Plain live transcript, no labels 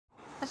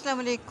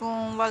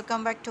Assalamualaikum,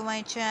 welcome back to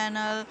my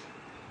channel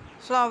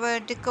Flower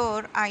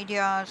Decor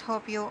Ideas.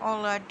 Hope you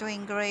all are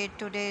doing great.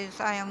 Today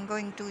I am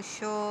going to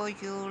show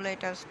you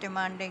latest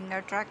demanding,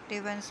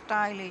 attractive and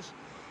stylish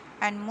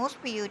and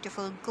most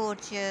beautiful,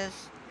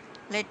 gorgeous,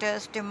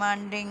 latest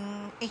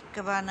demanding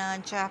ikebana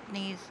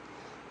Japanese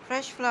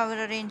fresh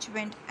flower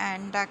arrangement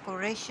and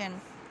decoration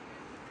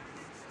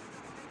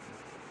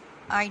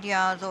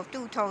ideas of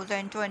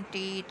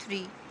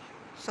 2023.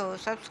 So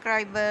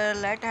subscriber,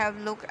 let's have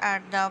a look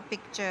at the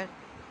picture.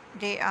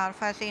 They are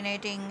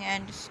fascinating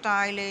and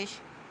stylish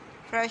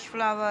fresh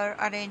flower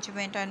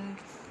arrangement and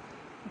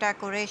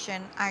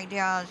decoration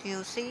ideas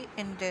you see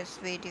in this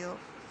video.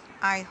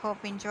 I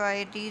hope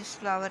enjoy these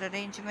flower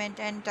arrangement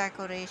and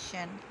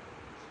decoration.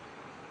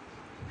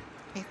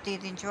 If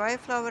these enjoy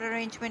flower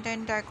arrangement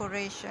and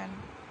decoration,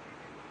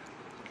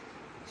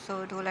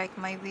 so do like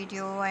my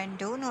video and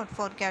do not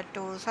forget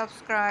to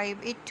subscribe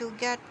it to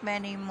get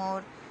many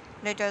more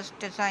latest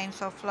designs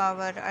of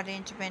flower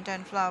arrangement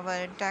and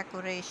flower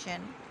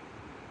decoration.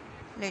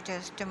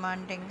 Latest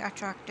demanding,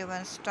 attractive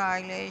and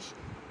stylish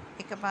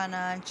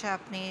ikebana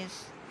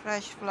Japanese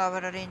fresh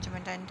flower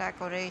arrangement and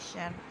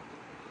decoration.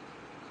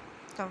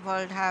 The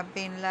world have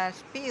been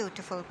less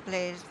beautiful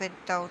place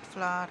without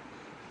flower.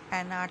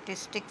 An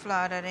artistic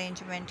flower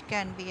arrangement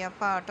can be a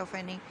part of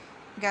any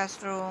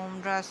guest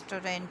room,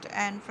 restaurant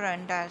and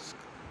front desk.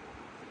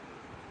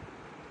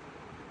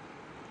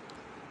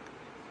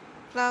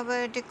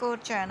 Flower Decor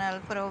channel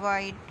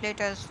provide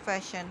latest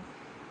fashion,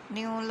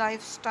 new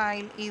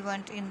lifestyle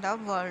event in the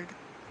world.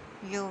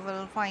 You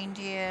will find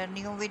here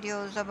new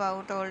videos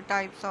about all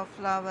types of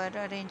flower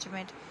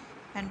arrangement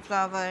and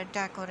flower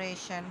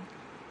decoration.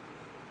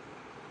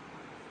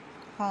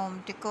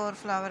 Home decor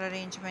flower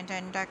arrangement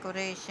and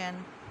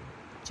decoration,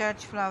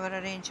 church flower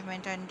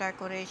arrangement and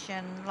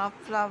decoration, love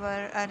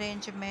flower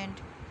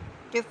arrangement,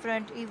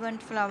 different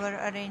event flower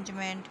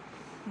arrangement,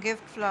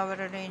 gift flower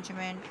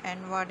arrangement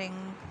and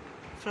wedding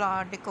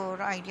flower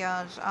decor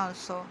ideas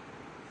also.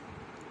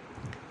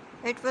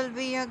 It will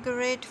be a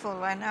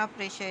grateful and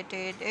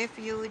appreciated if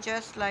you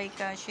just like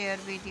a share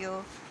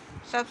video,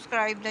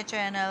 subscribe the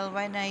channel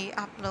when I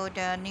upload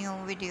new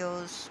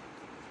videos.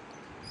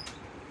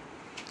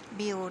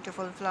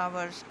 Beautiful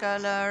flowers,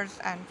 colors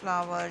and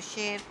flower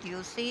shapes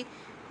you see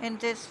in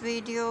this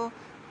video.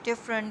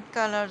 Different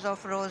colors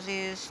of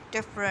roses,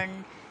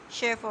 different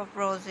shape of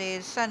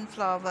roses,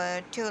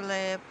 sunflower,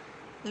 tulip,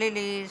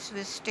 lilies,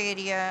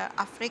 wisteria,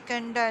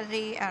 African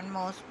daisy and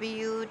most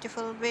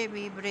beautiful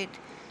baby breath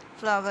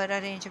flower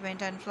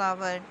arrangement and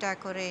flower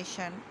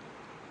decoration.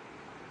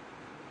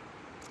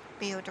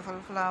 Beautiful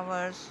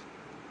flowers,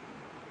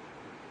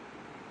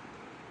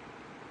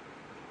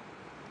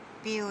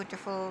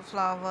 beautiful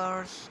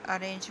flowers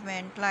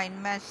arrangement,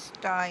 line mesh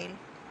style,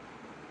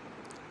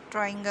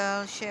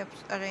 triangle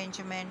shapes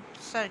arrangement,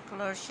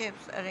 circular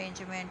shapes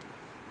arrangement,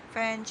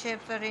 fan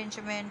shapes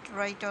arrangement,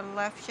 right or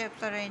left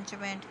shapes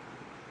arrangement.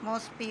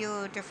 Most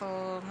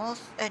beautiful,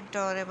 most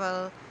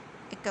adorable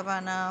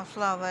ikebana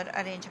flower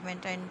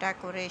arrangement and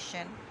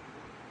decoration.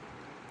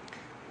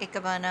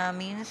 Ikebana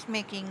means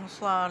making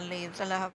flower leaves. Allah